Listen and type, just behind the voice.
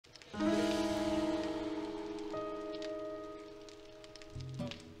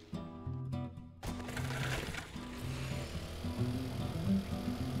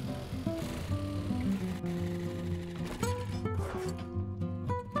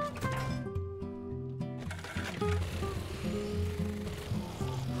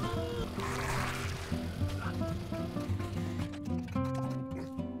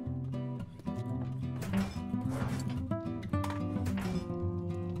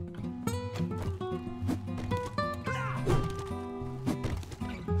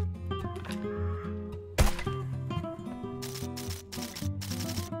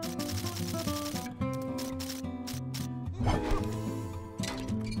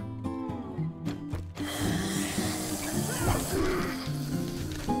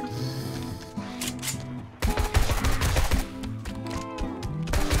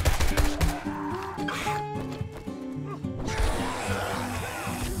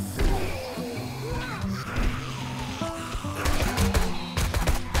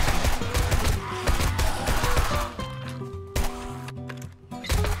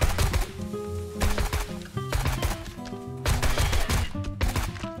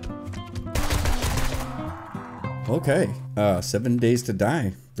Okay, 7 Days to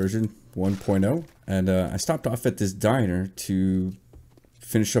Die, version 1.0. And I stopped off at this diner to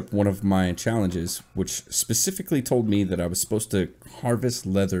finish up one of my challenges, which specifically told me that I was supposed to harvest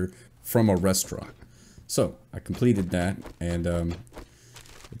leather from a restaurant. So I completed that, and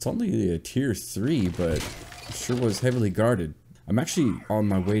it's only a tier 3, but it sure was heavily guarded. I'm actually on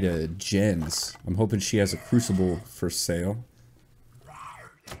my way to Jen's. I'm hoping she has a crucible for sale.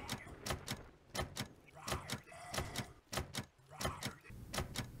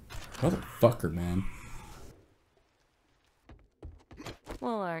 Motherfucker, man.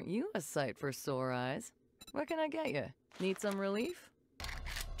 Well, aren't you a sight for sore eyes? What can I get you? Need some relief?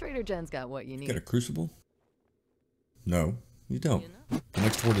 Trader Jen's got what you need. Get a crucible? No, you don't. The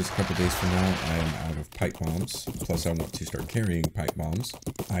next horde is a couple days from now. I am out of pipe bombs. Plus, I want to start carrying pipe bombs.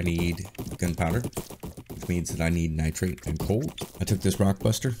 I need gunpowder, which means that I need nitrate and coal. I took this rock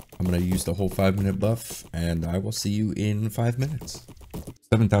buster. I'm going to use the whole 5-minute buff, and I will see you in 5 minutes.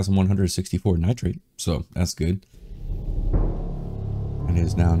 7,164 nitrate, so that's good. And it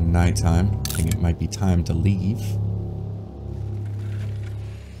is now nighttime. I think it might be time to leave.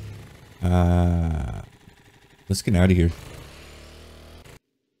 Let's get out of here.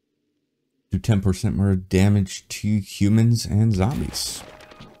 Do 10% more damage to humans and zombies.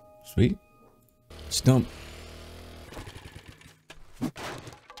 Sweet. Stump.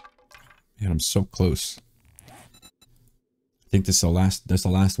 Man, I'm so close. I think this is that's the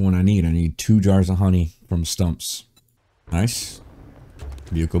last one I need. I need 2 jars of honey from stumps. Nice.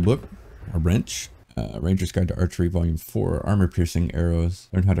 Vehicle book. A wrench. Ranger's Guide to Archery Volume 4. Armor piercing arrows.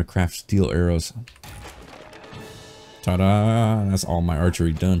 Learn how to craft steel arrows. Ta-da! That's all my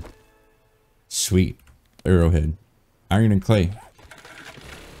archery done. Sweet. Arrowhead. Iron and clay.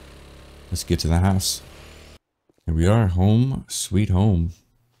 Let's get to the house. Here we are. Home. Sweet home.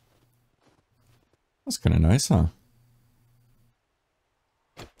 That's kind of nice, huh?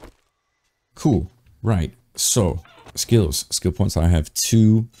 Cool. Right. So, skills. Skill points. I have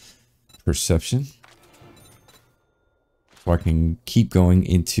 2 perception. So I can keep going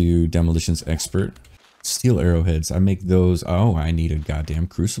into Demolitions Expert. Steel arrowheads. I make those. Oh, I need a goddamn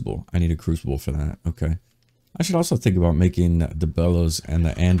crucible. I need a crucible for that. Okay. I should also think about making the bellows and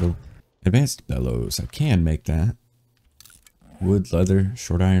the anvil. Advanced bellows. I can make that. Wood, leather,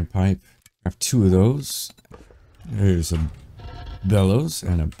 short iron pipe. I have 2 of those. There's a bellows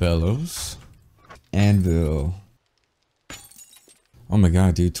and a bellows. Anvil. Oh my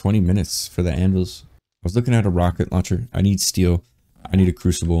god, dude. 20 minutes for the anvils. I was looking at a rocket launcher. I need steel. I need a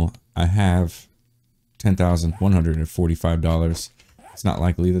crucible. I have $10,145. It's not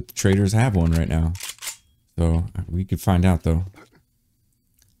likely that the traders have one right now. So we could find out though.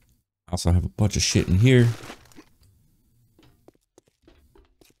 I also have a bunch of shit in here.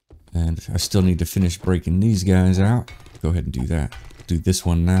 And I still need to finish breaking these guys out. Go ahead and do that. Do this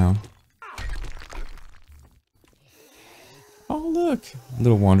one now. Oh look,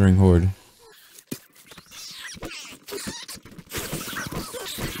 little wandering horde.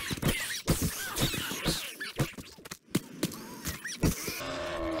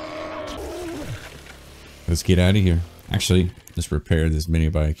 Let's get out of here. Actually, let's repair this mini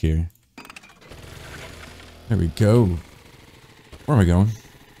bike here. There we go. Where am I going?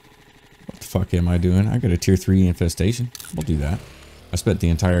 What the fuck am I doing? I got a tier 3 infestation. We'll do that. I spent the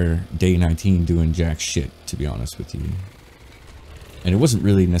entire day 19 doing jack shit, to be honest with you. And it wasn't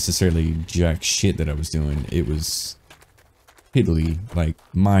really necessarily jack shit that I was doing. It was piddly, like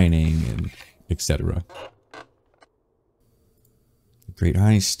mining and etc. Great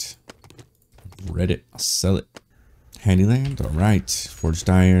heist. Read it. I'll sell it. Handyland. Alright. Forged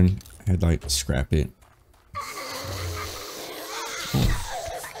iron. Headlight. Scrap it. Oh,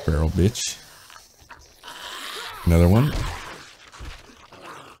 barrel bitch. Another one.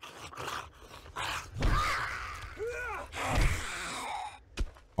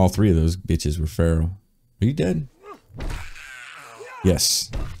 All 3 of those bitches were feral. Are you dead?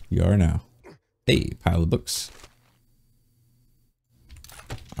 Yes. You are now. Hey, pile of books.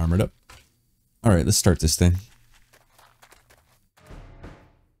 Armored up. Alright, let's start this thing.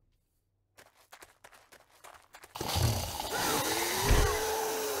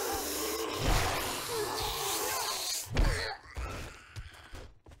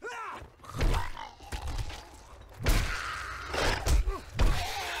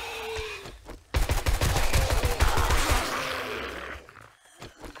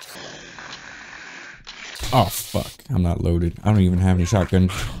 Oh, fuck. I'm not loaded. I don't even have any shotgun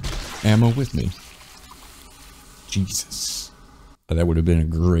ammo with me. Jesus. That would have been a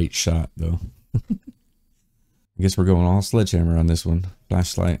great shot, though. I guess we're going all sledgehammer on this one.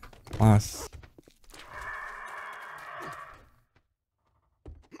 Flashlight. Cloth.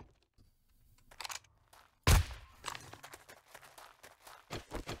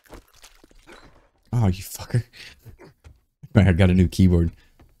 Oh, you fucker. I got a new keyboard.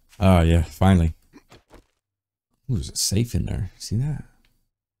 Oh, yeah, finally. Ooh, there's a safe in there. See that?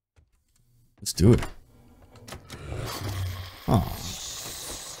 Let's do it. Oh.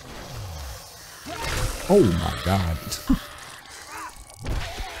 Oh my god.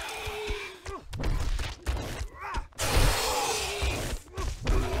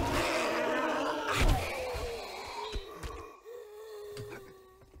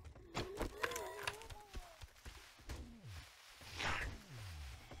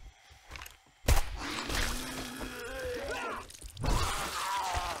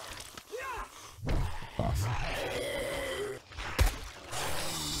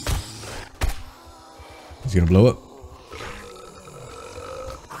 He's gonna blow up.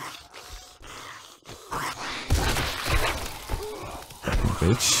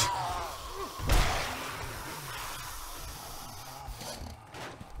 Bitch.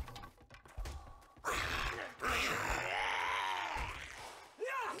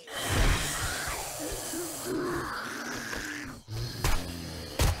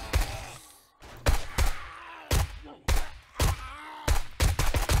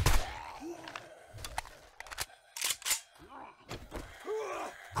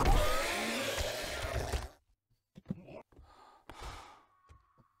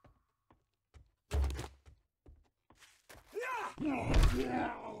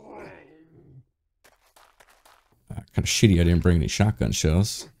 Kind of shitty I didn't bring any shotgun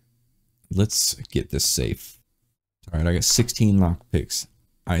shells. Let's get this safe. Alright, I got 16 lockpicks.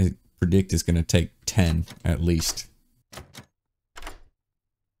 I predict it's gonna take 10 at least.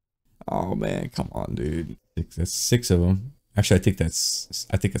 Oh man, come on, dude. That's 6 of them. Actually, I think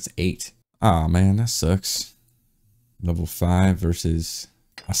that's 8. Oh man, that sucks. Level 5 versus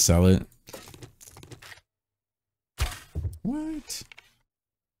I sell it. What?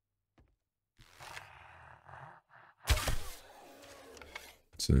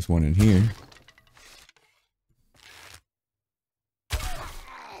 So there's one in here.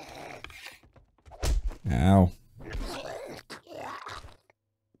 Ow.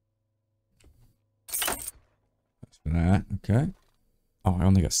 That's for that. Okay. Oh, I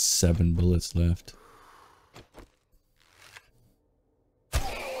only got 7 bullets left.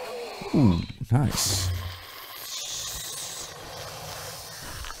 Ooh, nice.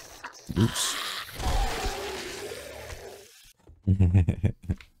 Oops.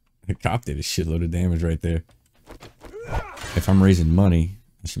 The cop did a shitload of damage right there. If I'm raising money,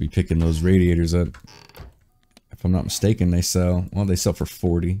 I should be picking those radiators up. If I'm not mistaken, they sell for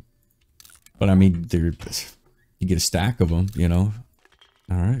 40. But I mean, you get a stack of them, you know.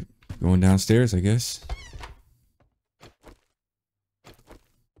 All right, going downstairs, I guess.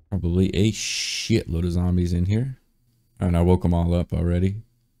 Probably a shitload of zombies in here. All right, I woke them all up already.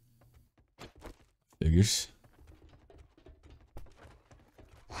 Figures.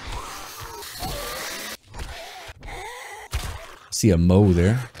 See a Mo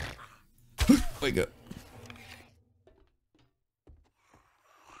there. Wake up.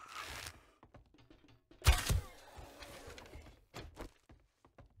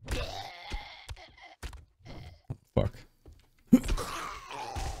 Fuck.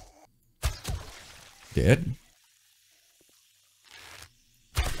 Dead.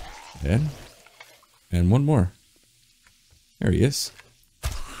 Dead. And one more. There he is.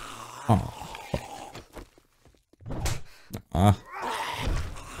 Oh. Ah.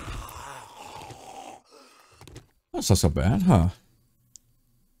 That's not so bad, huh?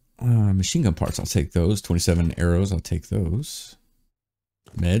 Machine gun parts, I'll take those. 27 arrows, I'll take those.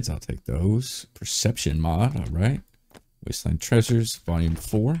 Meds, I'll take those. Perception mod, alright. Wasteland Treasures, Volume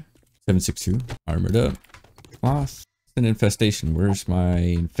 4. 762. Armored up. Cloth. An infestation. Where's my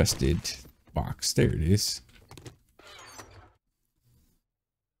infested box? There it is.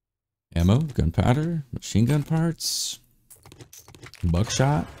 Ammo, gunpowder, machine gun parts.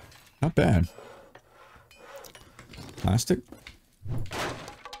 Buckshot. Not bad. Plastic.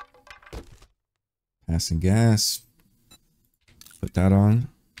 Passing gas. Put that on.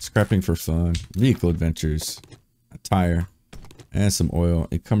 Scrapping for fun. Vehicle adventures. A tire. And some oil.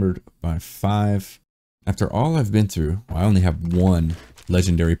 Encumbered by 5. After all I've been through, well, I only have 1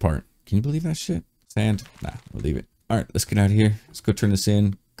 legendary part. Can you believe that shit? Sand? Nah, we'll leave it. Alright, let's get out of here. Let's go turn this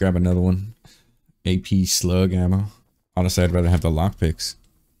in. Grab another one. AP slug ammo. Honestly, I'd rather have the lockpicks.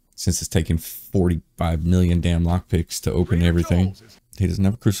 Since it's taking 45 million damn lockpicks to open everything. He doesn't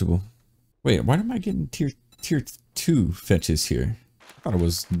have a crucible. Wait, why am I getting tier 2 fetches here? I thought it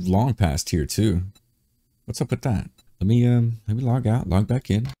was long past tier 2. What's up with that? Let me log out, log back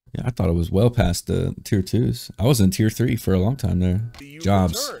in. Yeah, I thought it was well past the tier 2s. I was in tier 3 for a long time there.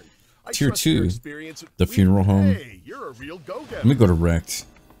 Jobs. Tier 2, the funeral home. Hey, you're a real go-getter. Let me go to wrecked.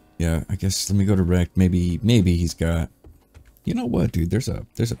 Yeah, I guess let me go to wrecked. Maybe he's got. You know what, dude? There's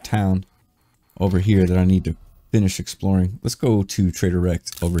a town over here that I need to finish exploring. Let's go to Trader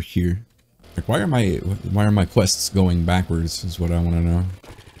Wrecked over here. Like, why are my quests going backwards? Is what I want to know. Is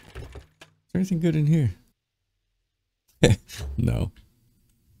there anything good in here? No,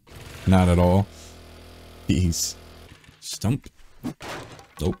 not at all. He's stump.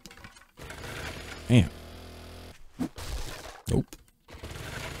 Nope. Damn. Nope.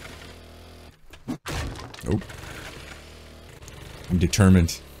 Nope. I'm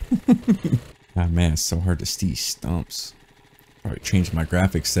determined. Ah man, it's so hard to see stumps. Probably change my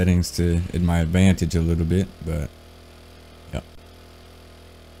graphic settings to in my advantage a little bit, but yeah.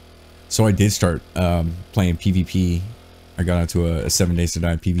 So I did start playing PvP. I got onto a 7 Days to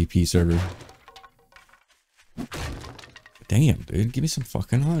Die PvP server. Damn, dude, give me some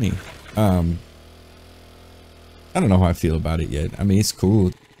fucking honey. I don't know how I feel about it yet. I mean, it's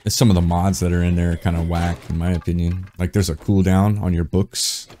cool. Some of the mods that are in there are kind of whack, in my opinion. Like, there's a cooldown on your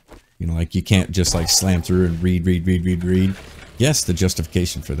books. You know, like, you can't just, like, slam through and read. Yes, the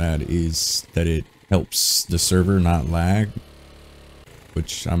justification for that is that it helps the server not lag.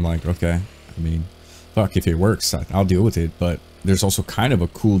 Which, I'm like, okay. I mean, fuck, if it works, I'll deal with it. But there's also kind of a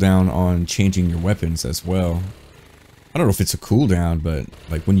cooldown on changing your weapons as well. I don't know if it's a cooldown, but,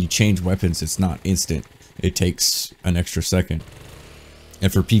 like, when you change weapons, it's not instant. It takes an extra second.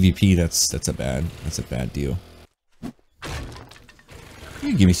 And for PvP, that's a bad deal.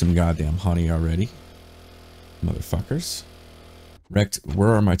 You give me some goddamn honey already, motherfuckers. Wrecked, where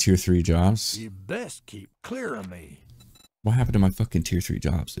are my tier 3 jobs? You best keep clear of me. What happened to my fucking tier 3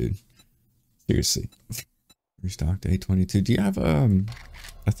 jobs, dude? Seriously. Restocked A22. Do you have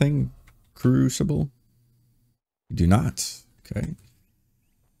a thing? Crucible? You do not. Okay.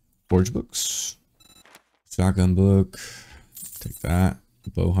 Forge books. Shotgun book. Take that.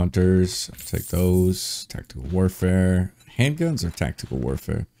 Bow hunters. I'll take those. Tactical warfare. Handguns or tactical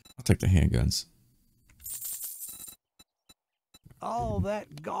warfare? I'll take the handguns. All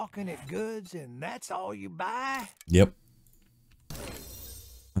that gawking at goods and that's all you buy? Yep.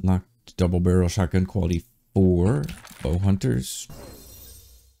 Unlocked double barrel shotgun quality 4. Bow hunters.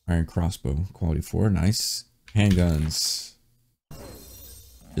 Iron crossbow quality 4. Nice. Handguns.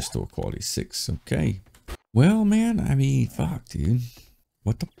 Pistol quality 6. Okay. Well, man, I mean, fuck, dude.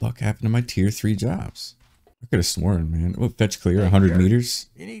 What the fuck happened to my tier 3 jobs? I could have sworn, man. Oh, fetch clear 100 meters.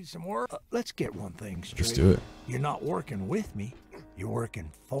 You need some work? Let's get one thing straight. Let's do it. You're not working with me. You're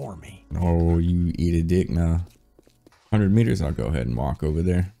working for me. Oh, you eat a dick now. 100 meters, I'll go ahead and walk over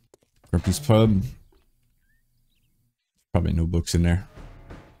there. Grumpy's Pub. Probably no books in there.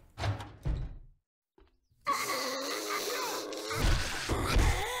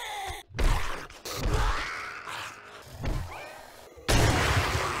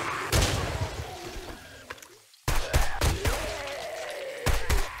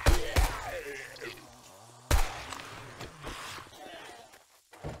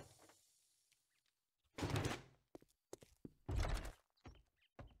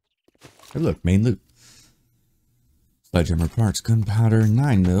 Hey, look, main loot. Sledgehammer parts, gunpowder,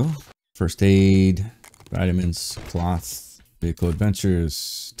 9 mil. First aid, vitamins, cloth, vehicle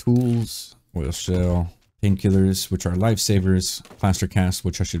adventures, tools, oil shell, painkillers, which are lifesavers, plaster cast,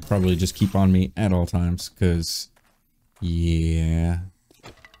 which I should probably just keep on me at all times, because, yeah.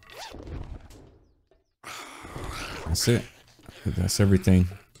 That's it. That's everything.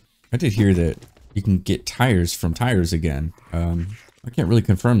 I did hear that you can get tires from tires again. I can't really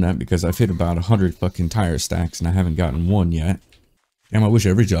confirm that because I've hit about 100 fucking tire stacks and I haven't gotten one yet. Damn, I wish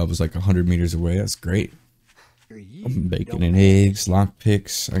every job was like 100 meters away. That's great. Bacon and eggs,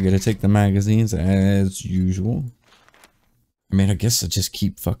 lockpicks. I gotta take the magazines as usual. I mean, I guess I just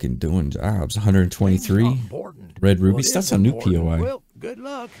keep fucking doing jobs. 123. Red rubies. That's a new POI. Well, good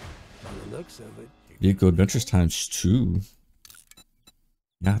luck. By the looks of it. Vehicle adventures times 2.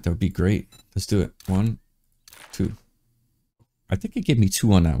 Yeah, that would be great. Let's do it. 1, 2. I think it gave me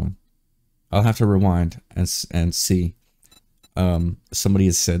 2 on that one. I'll have to rewind and see. Somebody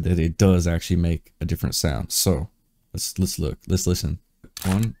has said that it does actually make a different sound. So let's look. Let's listen.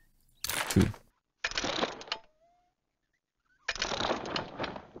 1, 2.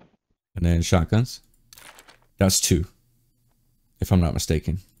 And then shotguns. That's 2, if I'm not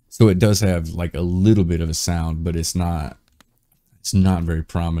mistaken. So it does have like a little bit of a sound, but it's not very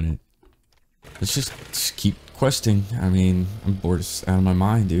prominent. Let's just keep questing. I mean, I'm bored out of my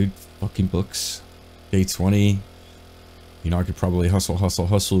mind, dude. Fucking books. Day 20. You know, I could probably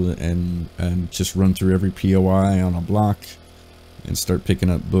hustle and just run through every POI on a block. and start picking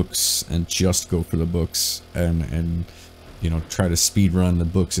up books and just go for the books and you know, try to speed run the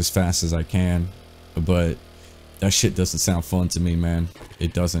books as fast as I can. But that shit doesn't sound fun to me, man.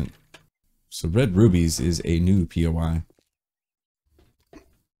 It doesn't. So red rubies is a new POI.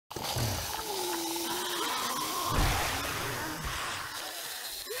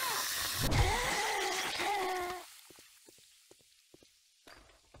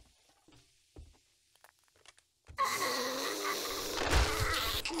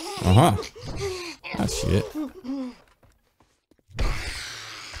 Uh-huh. Ah, shit.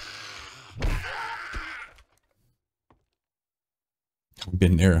 I've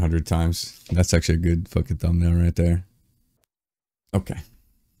been there 100 times. That's actually a good fucking thumbnail right there. Okay.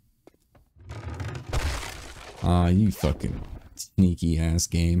 Ah, you fucking sneaky ass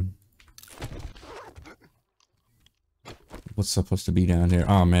game. What's supposed to be down here?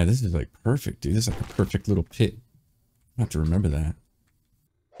 Oh man, this is like perfect, dude. This is like a perfect little pit. I have to remember that.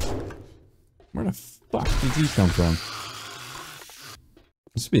 Where the fuck did you come from?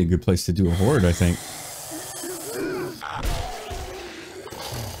 This would be a good place to do a horde, I think.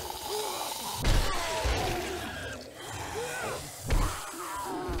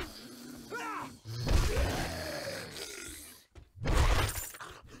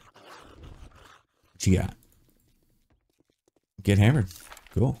 What you got? Get hammered.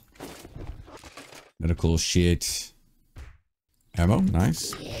 Cool. Medical shit. Ammo,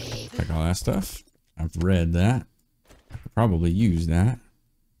 nice. Check all that stuff. I've read that. I could probably use that.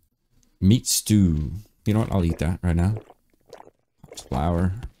 Meat stew. You know what? I'll eat that right now.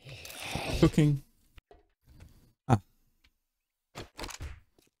 Flour. Cooking. Ah.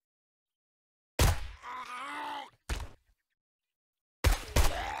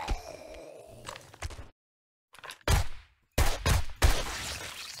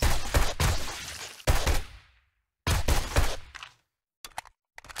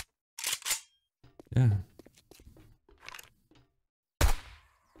 Yeah.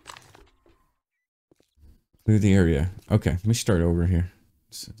 Clear the area. Okay, let me start over here.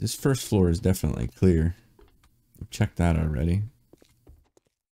 So this first floor is definitely clear. We've checked that already.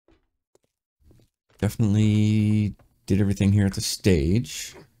 Definitely did everything here at the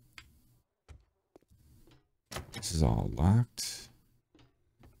stage. This is all locked.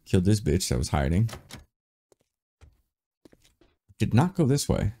 Killed this bitch that was hiding. Did not go this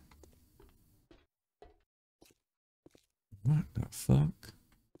way. What the fuck?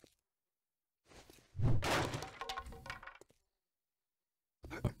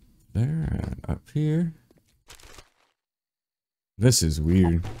 Up there and up here. This is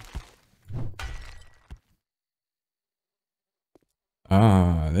weird.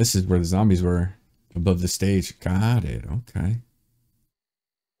 Ah, this is where the zombies were. Above the stage. Got it. Okay.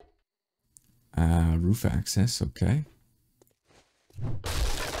 Roof access. Okay.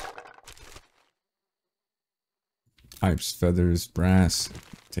 Pipes, feathers, brass.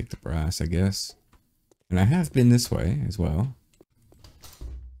 Take the brass, I guess. And I have been this way as well.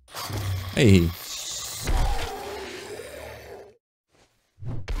 Hey.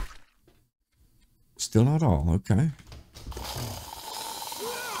 Still not all. Okay.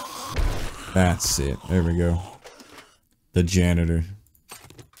 That's it. There we go. The janitor.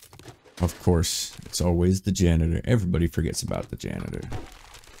 Of course, it's always the janitor. Everybody forgets about the janitor.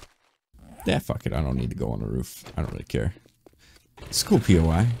 Yeah, fuck it. I don't need to go on the roof. I don't really care. It's cool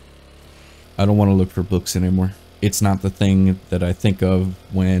POI. I don't want to look for books anymore. It's not the thing that I think of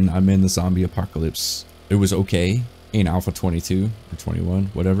when I'm in the zombie apocalypse. It was okay in Alpha 22 or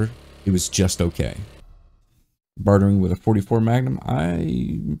 21, whatever. It was just okay. Bartering with a 44 Magnum,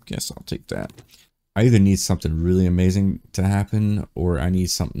 I guess I'll take that. I either need something really amazing to happen, or I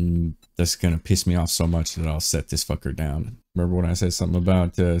need something that's gonna piss me off so much that I'll set this fucker down. Remember when I said something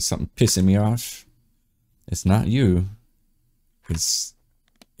about something pissing me off? It's not you. It's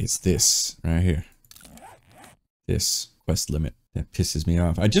this right here. This quest limit that pisses me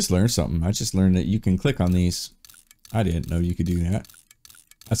off. I just learned something. I just learned that you can click on these. I didn't know you could do that.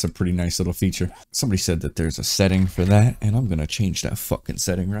 That's a pretty nice little feature. Somebody said that there's a setting for that, and I'm gonna change that fucking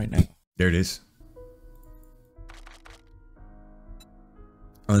setting right now. There it is.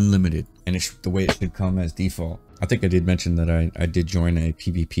 Unlimited, and it's the way it should come as default. I think I did mention that I did join a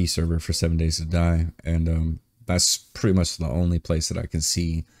PvP server for 7 Days to Die, and that's pretty much the only place that I can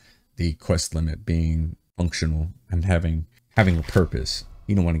see the quest limit being functional and having a purpose.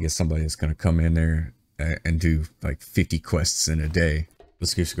 You don't want to get somebody that's going to come in there and do like 50 quests in a day.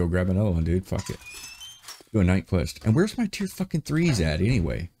 Let's just go grab another one, dude. Fuck it. Do a night quest. And where's my tier fucking 3s at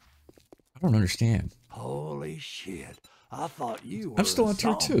anyway? I don't understand. Holy shit. I thought you were I'm still on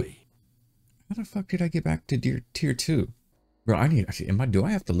tier 2. zombie. How the fuck did I get back to tier 2? Bro, I need actually. Do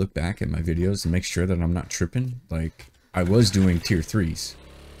I have to look back at my videos and make sure that I'm not tripping? Like, I was doing tier 3s.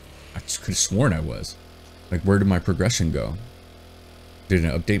 I just could have sworn I was. Like, where did my progression go? Did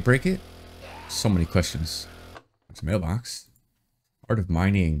an update break it? So many questions. It's a mailbox. Art of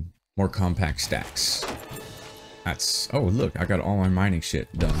mining. More compact stacks. That's... Oh, look. I got all my mining shit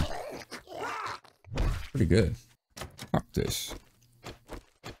done. Pretty good. Fuck this.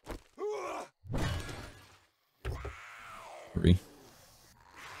 3.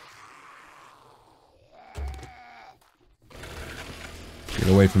 Get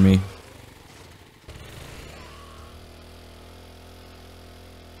away from me.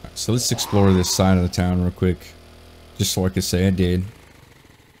 Right, so let's explore this side of the town real quick. Just so I can say I did.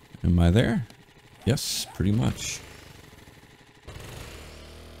 Am I there? Yes, pretty much.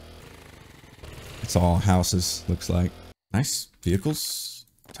 It's all houses, looks like. Nice vehicles.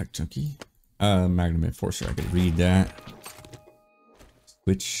 Tech junkie. Magnum Enforcer, I could read that.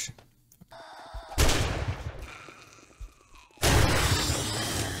 Switch.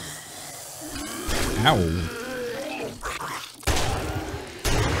 Ow.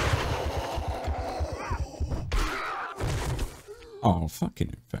 Oh, fucking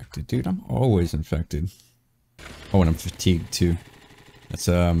infected, dude. I'm always infected. Oh, and I'm fatigued too. That's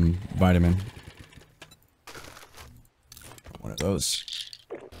vitamin. One of those.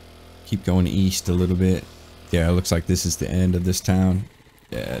 Keep going east a little bit. Yeah, it looks like this is the end of this town.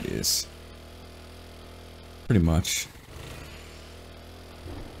 Yeah, it is. Pretty much.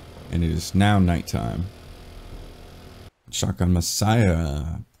 And it is now nighttime. Shotgun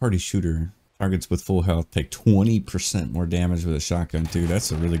Messiah. Party shooter. Targets with full health take 20% more damage with a shotgun too.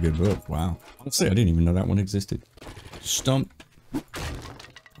 That's a really good book. Wow. Honestly, I didn't even know that one existed. Stump.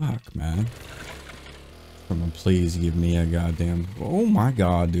 Fuck, man. Someone please give me a goddamn... Oh my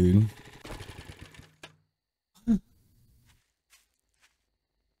god, dude.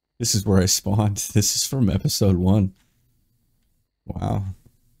 This is where I spawned. This is from episode 1. Wow.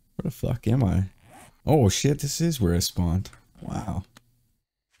 Where the fuck am I? Oh shit, this is where I spawned. Wow.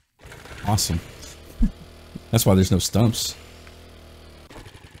 Awesome. That's why there's no stumps.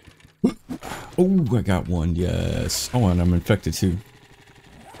 Oh, I got one. Yes. Oh, and I'm infected too.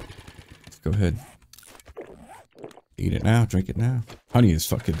 Let's go ahead. Eat it now. Drink it now. Honey is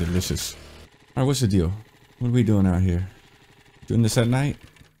fucking delicious. Alright, what's the deal? What are we doing out here? Doing this at night?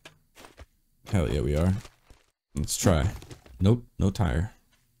 Hell yeah, we are. Let's try. Nope, no tire.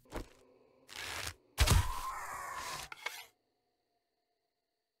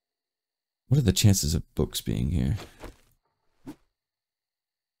 What are the chances of books being here?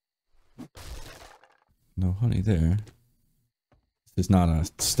 No honey there. This is not a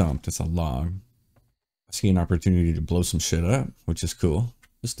stump, it's a log. I see an opportunity to blow some shit up, which is cool.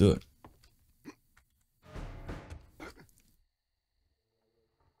 Let's do it.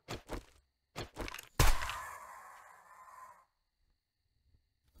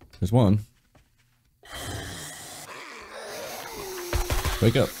 There's one.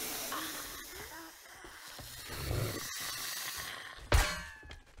 Wake up.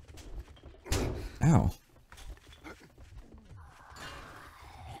 Ow.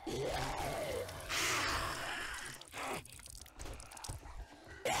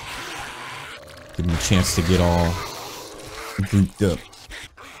 Give him a chance to get all grouped up.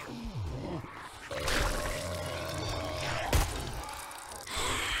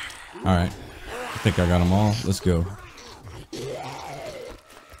 Alright. I think I got them all. Let's go.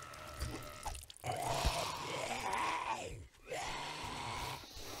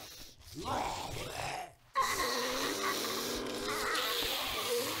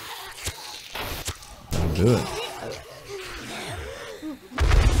 That'll do it.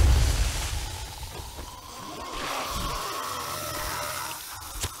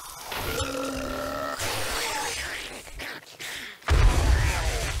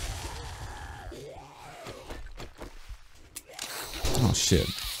 Oh shit.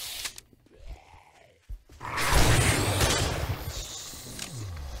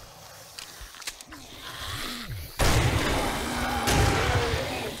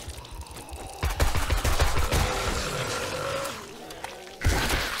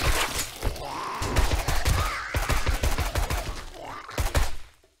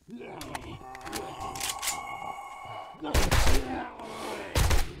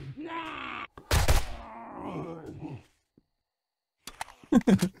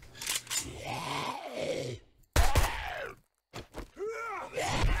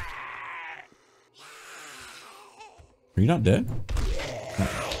 Are you not dead?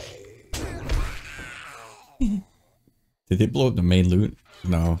 Did they blow up the main loot?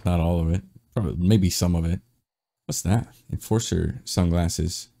 No, not all of it. Probably, maybe some of it. What's that? Enforcer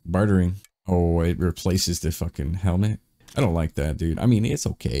sunglasses. Bartering. Oh, it replaces the fucking helmet. I don't like that, dude. I mean, it's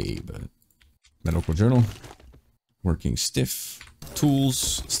okay, but... Medical journal. Working stiff.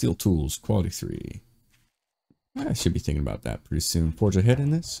 Tools. Steel tools. Quality 3. I should be thinking about that pretty soon. Forge ahead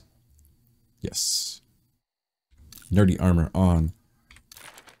in this? Yes. Nerdy armor on.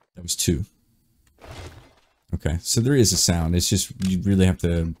 That was 2. Okay, so there is a sound. It's just, you really have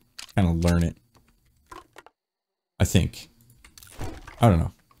to kind of learn it. I think. I don't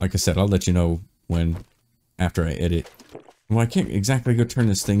know. Like I said, I'll let you know when, after I edit. Well, I can't exactly go turn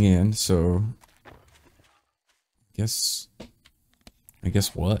this thing in, so... I guess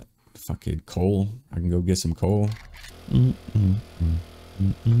what? Fucking coal. I can go get some coal. I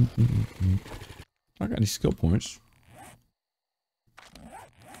got any skill points?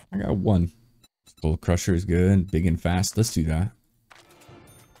 I got 1. Bull crusher is good. Big and fast. Let's do that.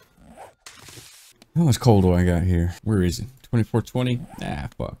 How much coal do I got here? Where is it? 2420? Nah,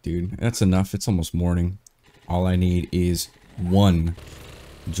 fuck, dude. That's enough. It's almost morning. All I need is 1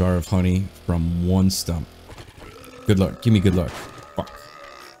 jar of honey from 1 stump. Good luck. Give me good luck. Fuck.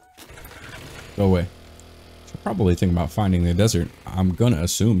 Go away. Should probably think about finding the desert. I'm gonna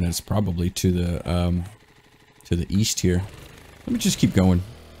assume that it's probably to the east here. Let me just keep going.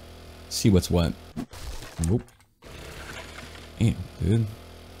 See what's what. Nope. Damn, dude.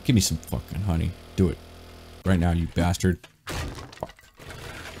 Give me some fucking honey. Do it. Right now, you bastard. Fuck.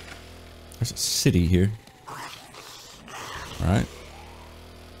 There's a city here. Alright.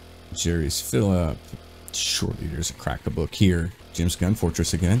 Jerry's fill up. Surely there's a crack-a-book here. Jim's Gun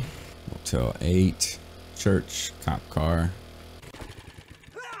Fortress again. Motel 8. Church. Cop car.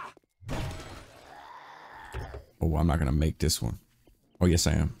 Oh, I'm not gonna make this one. Oh, yes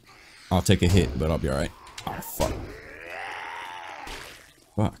I am. I'll take a hit, but I'll be alright. Oh, fuck.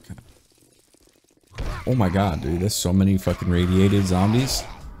 Fuck. Oh my god, dude. There's so many fucking radiated zombies.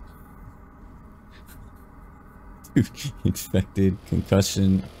 Dude, infected,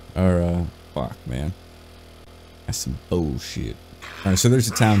 concussion, or, fuck, man. That's some bullshit. Alright, so there's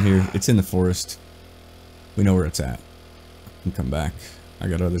a town here. It's in the forest. We know where it's at. I can come back. I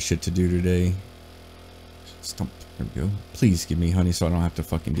got other shit to do today. Stump. There we go. Please give me honey so I don't have to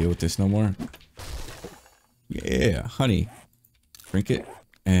fucking deal with this no more. Yeah, honey. Drink it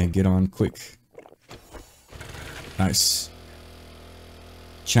and get on quick. Nice.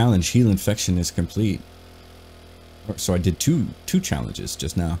 Challenge heal infection is complete. So I did two challenges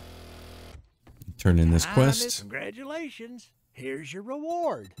just now. Turn in this quest. Congratulations. Here's your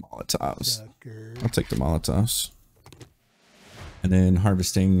reward. Molotovs. Sucker. I'll take the Molotovs. And then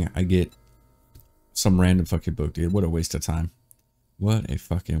harvesting, I get some random fucking book, dude. What a waste of time. What a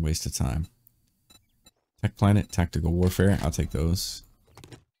fucking waste of time. Tech Planet, Tactical Warfare. I'll take those.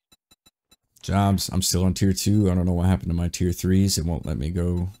 Jobs. I'm still on tier 2. I don't know what happened to my tier 3s. It won't let me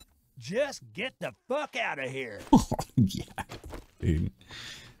go. Just get the fuck out of here. Oh, yeah. Dude.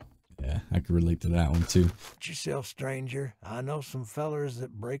 Yeah, I could relate to that one too. Watch yourself, stranger. I know some fellers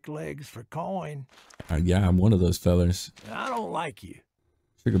that break legs for coin. Yeah, I'm one of those fellers. I don't like you.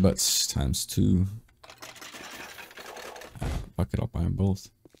 Sugar butts times 2. Fuck it, I'll buy them both.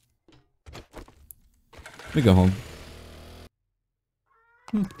 Let me go home.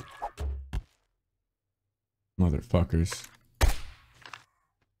 Motherfuckers.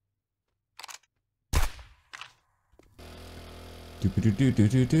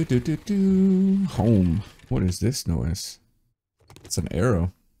 Home. What is this noise? It's an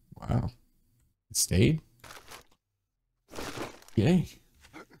arrow. Wow. It stayed? Yay.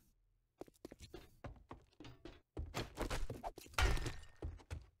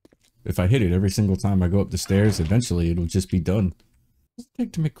 If I hit it every single time I go up the stairs, eventually it'll just be done. What's it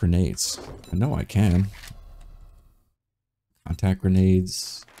take to make grenades? I know I can. Contact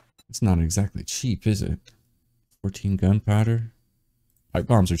grenades. It's not exactly cheap, is it? 14 gunpowder. Pipe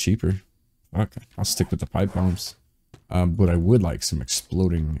bombs are cheaper. Fuck, I'll stick with the pipe bombs. But I would like some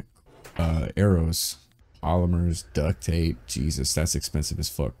exploding arrows. Polymers, duct tape. Jesus, that's expensive as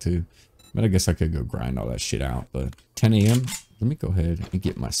fuck too. But I guess I could go grind all that shit out. But 10 a.m. Let me go ahead and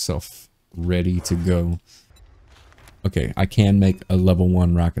get myself ready to go. Okay, I can make a level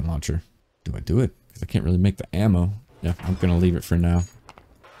 1 rocket launcher. Do I do it? Because I can't really make the ammo. Yeah, I'm gonna leave it for now.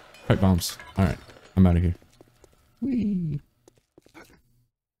 Pipe bombs. Alright, I'm out of here. Whee!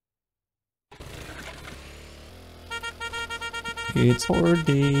 It's horde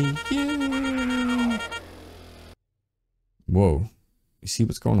day. Yeah! Whoa. You see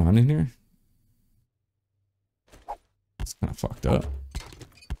what's going on in here? It's kind of fucked up.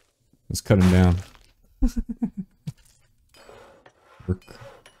 Let's cut him down.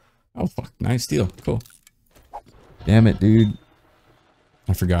 Oh fuck, nice deal. Cool. Damn it, dude.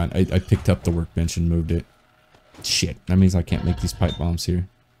 I forgot. I picked up the workbench and moved it. Shit. That means I can't make these pipe bombs here.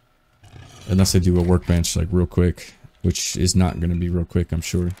 Unless I do a workbench, like, real quick. Which is not going to be real quick, I'm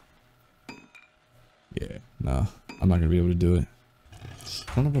sure. Yeah. Nah. I'm not going to be able to do it.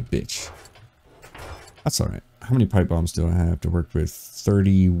 Son of a bitch. That's alright. How many pipe bombs do I have to work with?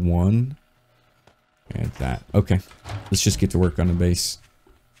 31. And that. Okay. Let's just get to work on the base.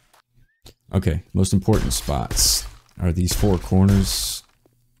 Okay. Most important spots are these 4 corners.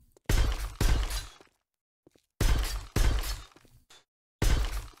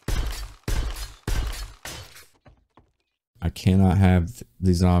 I cannot have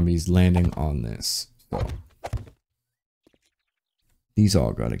the zombies landing on this. So these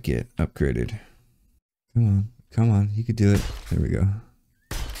all gotta get upgraded. Come on. Come on. You could do it. There we go.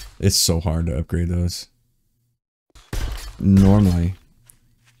 It's so hard to upgrade those. Normally,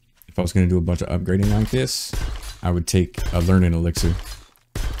 if I was going to do a bunch of upgrading like this, I would take a learning elixir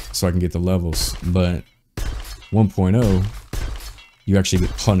so I can get the levels. But 1.0, you actually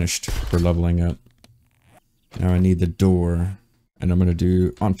get punished for leveling up. Now I need the door, and I'm going to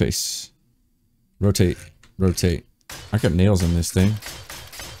do on face. Rotate, rotate. I got nails in this thing.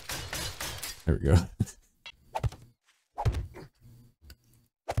 There we go.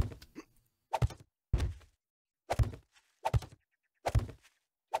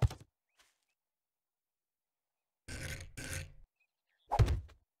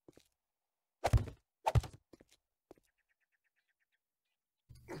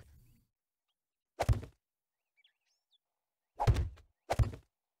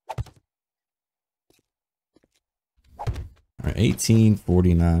 Alright,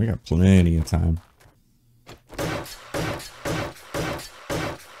 1849. I got plenty of time.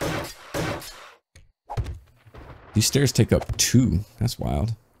 These stairs take up 2. That's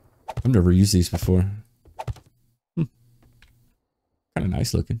wild. I've never used these before. Kind of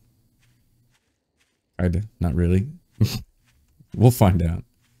nice looking. Kinda. Not really. We'll find out.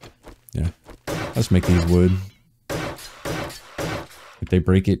 Yeah. Let's make these wood. If they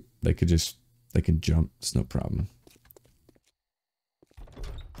break it, they could just... they can jump. It's no problem.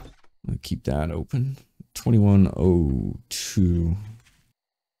 I'm gonna keep that open. 2102.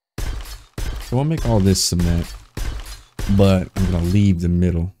 So I'll make all this cement, but I'm gonna leave the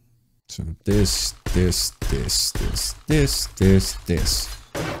middle. So this.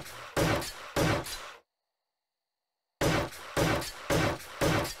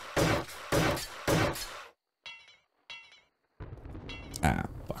 Ah,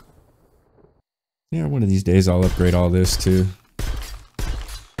 fuck. Yeah, one of these days I'll upgrade all this too.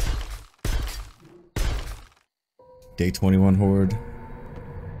 Day 21 horde.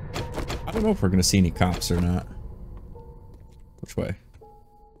 I don't know if we're gonna see any cops or not. Which way?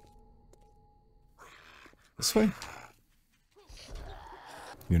 This way?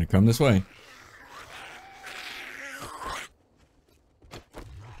 You gonna come this way?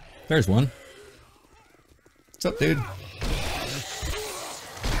 There's one. What's up, dude?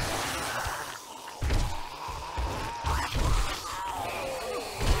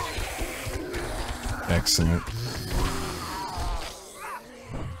 Excellent.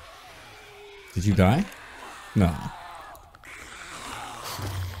 Did you die? No.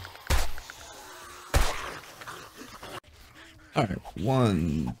 Alright,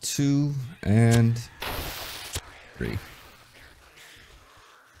 1, 2, and 3.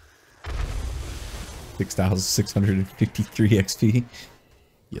 6,653 XP.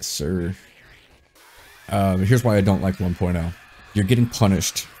 Yes, sir. Here's why I don't like 1.0. You're getting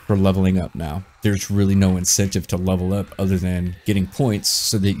punished for leveling up now. There's really no incentive to level up other than getting points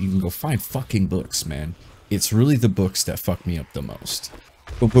so that you can go find fucking books, man. It's really the books that fuck me up the most.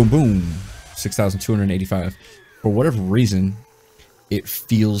 Boom, boom, boom. 6,285. For whatever reason, it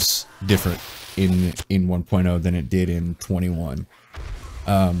feels different in 1.0 than it did in 21.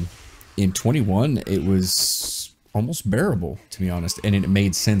 In 21, it was almost bearable, to be honest, and it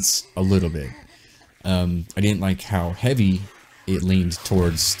made sense a little bit. I didn't like how heavy it leaned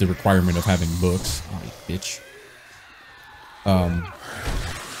towards the requirement of having books. Oh, bitch.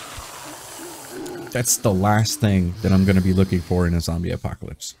 That's the last thing that I'm going to be looking for in a zombie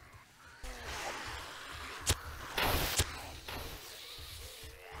apocalypse.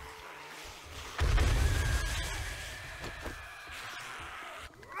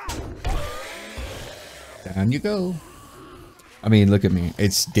 Down you go. I mean, look at me.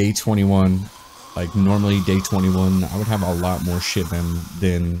 It's day 21. Like, normally day 21, I would have a lot more shit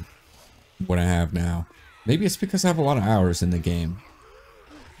than what I have now. Maybe it's because I have a lot of hours in the game.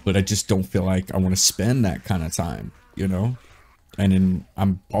 But I just don't feel like I want to spend that kind of time, you know? And then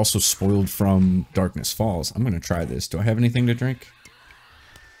I'm also spoiled from Darkness Falls. I'm going to try this. Do I have anything to drink?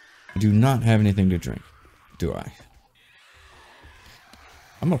 I do not have anything to drink. Do I?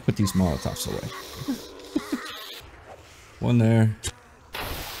 I'm going to put these Molotovs away. One there.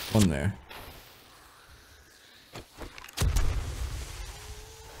 One there.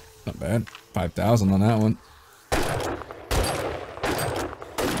 Not bad. 5,000 on that one.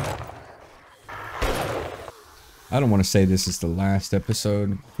 I don't want to say this is the last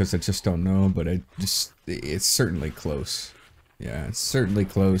episode because I just don't know, but it's certainly close. Yeah, it's certainly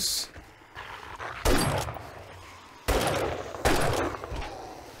close.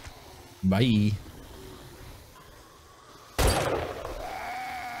 Bye.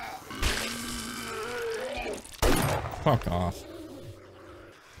 Fuck off.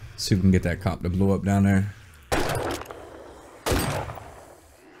 See if we can get that cop to blow up down there.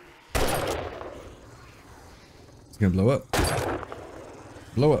 It's gonna blow up.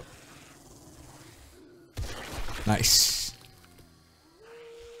 Blow up. Nice.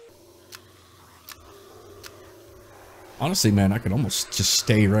 Honestly, man, I could almost just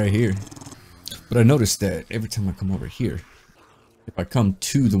stay right here. But I noticed that every time I come over here, if I come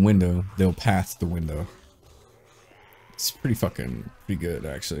to the window, they'll path the window. It's pretty good,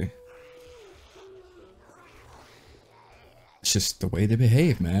 actually. It's just the way they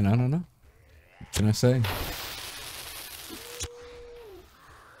behave, man. I don't know. What can I say?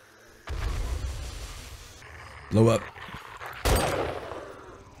 Blow up.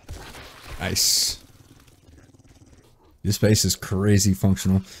 Nice. This base is crazy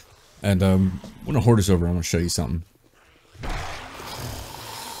functional. And when the horde is over, I'm gonna show you something.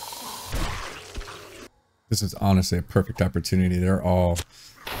 This is honestly a perfect opportunity. They're all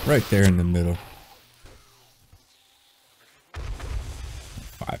right there in the middle.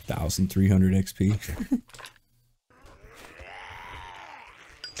 5,300 XP.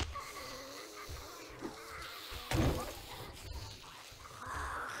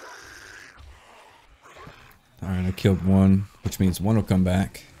 Alright, I killed one, which means one will come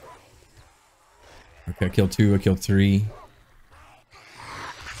back. Okay, I killed two, I killed three.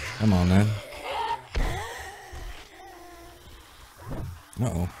 Come on, man.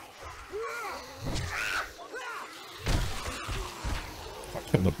 Uh-oh. I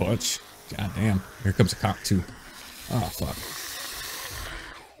killed a bunch. God damn. Here comes a cop, too. Oh, fuck.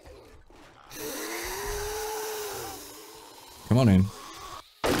 Come on in.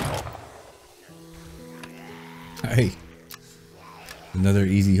 Hey. Another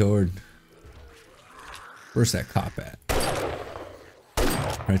easy horde. Where's that cop at?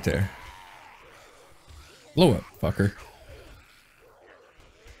 Right there. Blow up, fucker.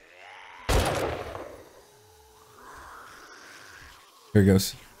 Here it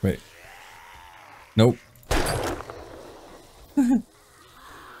goes. Wait. Nope. Come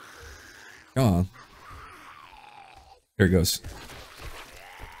on. Here it goes.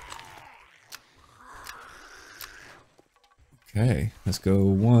 Okay, let's go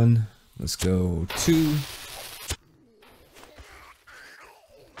one. Let's go two.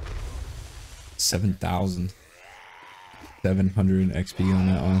 7,700 XP on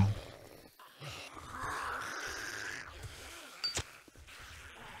that one.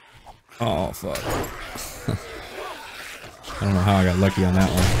 Oh, fuck. I don't know how I got lucky on that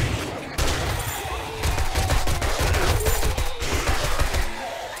one.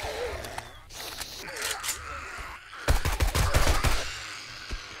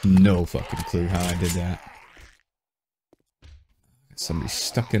 No fucking clue how I did that. Somebody's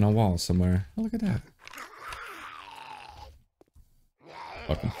stuck in a wall somewhere. Oh, look at that.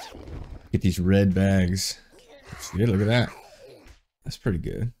 Fucking get these red bags. Yeah, look at that. That's pretty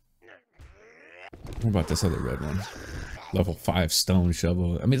good. What about this other red one? Level 5 stone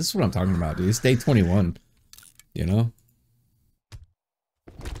shovel. I mean, this is what I'm talking about, dude. It's day 21. You know?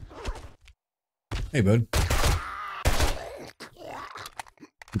 Hey, bud.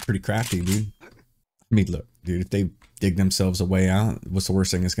 You're pretty crafty, dude. I mean, look, dude, if they dig themselves a way out, what's the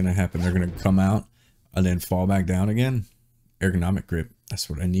worst thing that's going to happen? They're going to come out and then fall back down again. Ergonomic grip. That's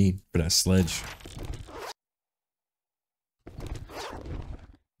what I need for that sledge.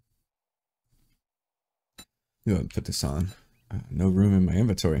 Go ahead and put this on. No room in my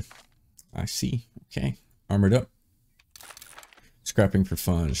inventory. I see. Okay. Armored up. Scrapping for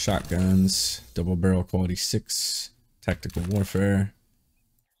fun. Shotguns. Double barrel quality 6. Tactical warfare.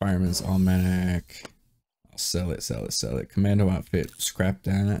 Fireman's almanac. I'll sell it, sell it, sell it. Commando outfit. Scrap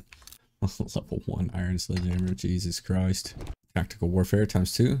that. Level 1 iron sledgehammer. Jesus Christ. Tactical warfare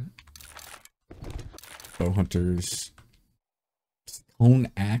 ×2. Bow hunters.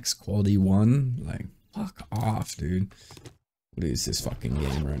 Stone axe quality 1. Like, fuck off, dude. What is this fucking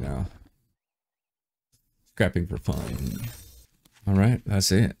game right now? Scrapping for fun. Alright,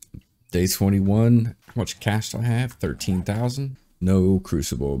 that's it. Day 21. How much cash do I have? 13,000. No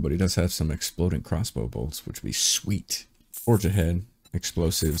crucible, but he does have some exploding crossbow bolts, which would be sweet. Forge ahead.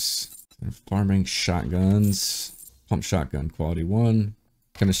 Explosives. Farming shotguns. Pump shotgun quality 1.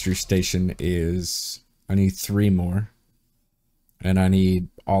 Chemistry station is... I need 3 more. And I need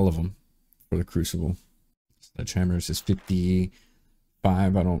all of them for the crucible. Sledgehammers is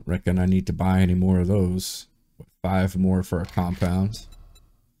 55. I don't reckon I need to buy any more of those. 5 more for a compound.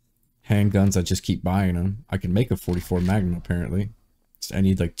 Handguns, I just keep buying them. I can make a 44 Magnum apparently. So I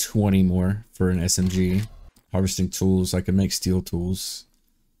need like 20 more for an SMG. Harvesting tools, I can make steel tools.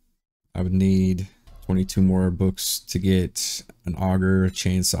 I would need 22 more books to get an auger, a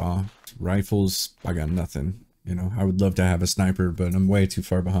chainsaw. Rifles, I got nothing. You know, I would love to have a sniper, but I'm way too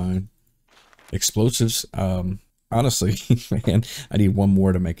far behind. Explosives, honestly, man, I need 1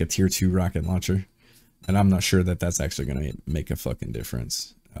 more to make a tier 2 rocket launcher. And I'm not sure that that's actually going to make a fucking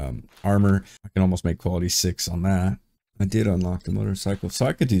difference. Armor, I can almost make quality 6 on that. I did unlock the motorcycle, so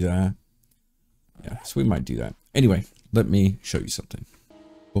I could do that. Yeah, so we might do that. Anyway, let me show you something.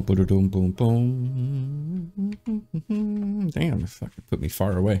 Boom, boom, boom, boom. Damn, it fucking put me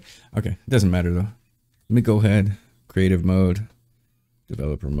far away. Okay, it doesn't matter though. Let me go ahead. Creative mode.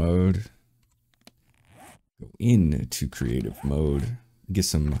 Developer mode. Go into creative mode. Get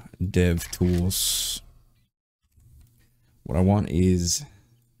some dev tools. What I want is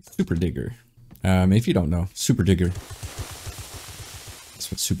Super Digger. If you don't know, Super Digger.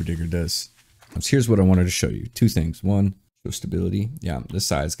 That's what Super Digger does. So here's what I wanted to show you. 2 things. 1, show stability. Yeah, this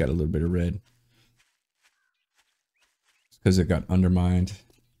side's got a little bit of red. It's because it got undermined.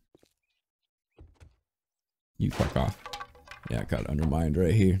 You fuck off. Yeah, it got undermined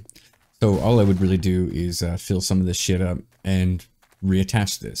right here. So all I would really do is fill some of this shit up and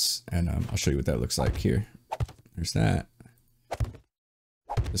reattach this. And I'll show you what that looks like here. There's that.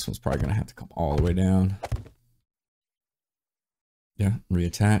 This one's probably going to have to come all the way down. Yeah,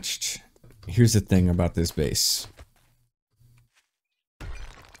 reattached. Here's the thing about this base.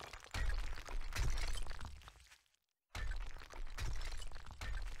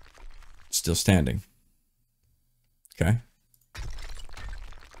 Still standing. Okay.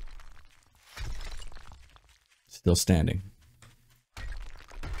 Still standing.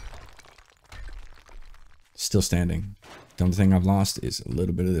 Still standing. The only thing I've lost is a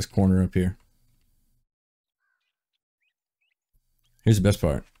little bit of this corner up here. Here's the best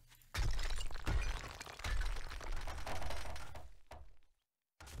part.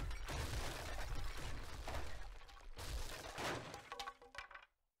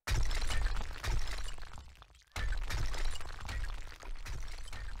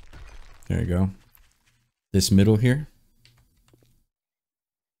 There you go. This middle here,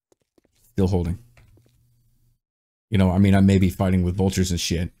 still holding. You know, I mean, I may be fighting with vultures and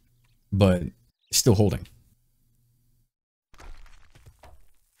shit, but still holding.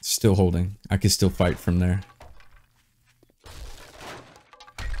 Still holding. I can still fight from there.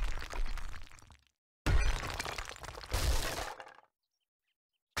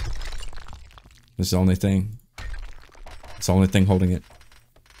 This is the only thing. It's the only thing holding it.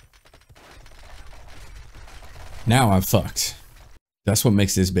 Now I'm fucked. That's what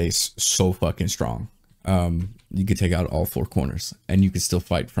makes this base so fucking strong. You could take out all 4 corners and you could still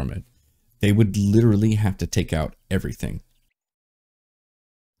fight from it. They would literally have to take out everything.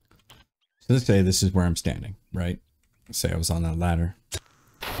 So let's say this is where I'm standing, right? Let's say I was on that ladder.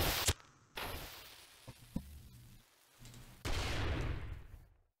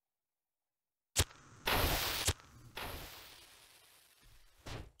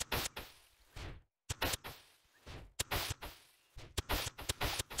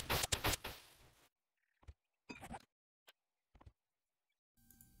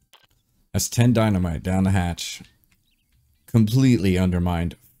 That's 10 dynamite down the hatch. Completely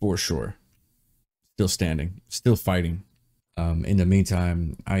undermined for sure. Still standing, still fighting. In the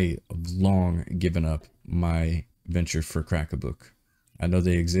meantime, I have long given up my venture for Crack-a-Book. I know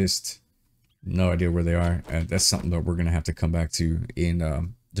they exist. No idea where they are. And that's something that we're going to have to come back to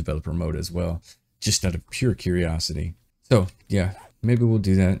in developer mode as well. Just out of pure curiosity. So yeah, maybe we'll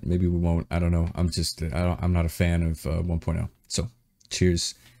do that. Maybe we won't. I don't know. I'm not a fan of 1.0. So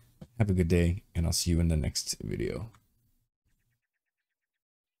cheers. Have a good day, and I'll see you in the next video.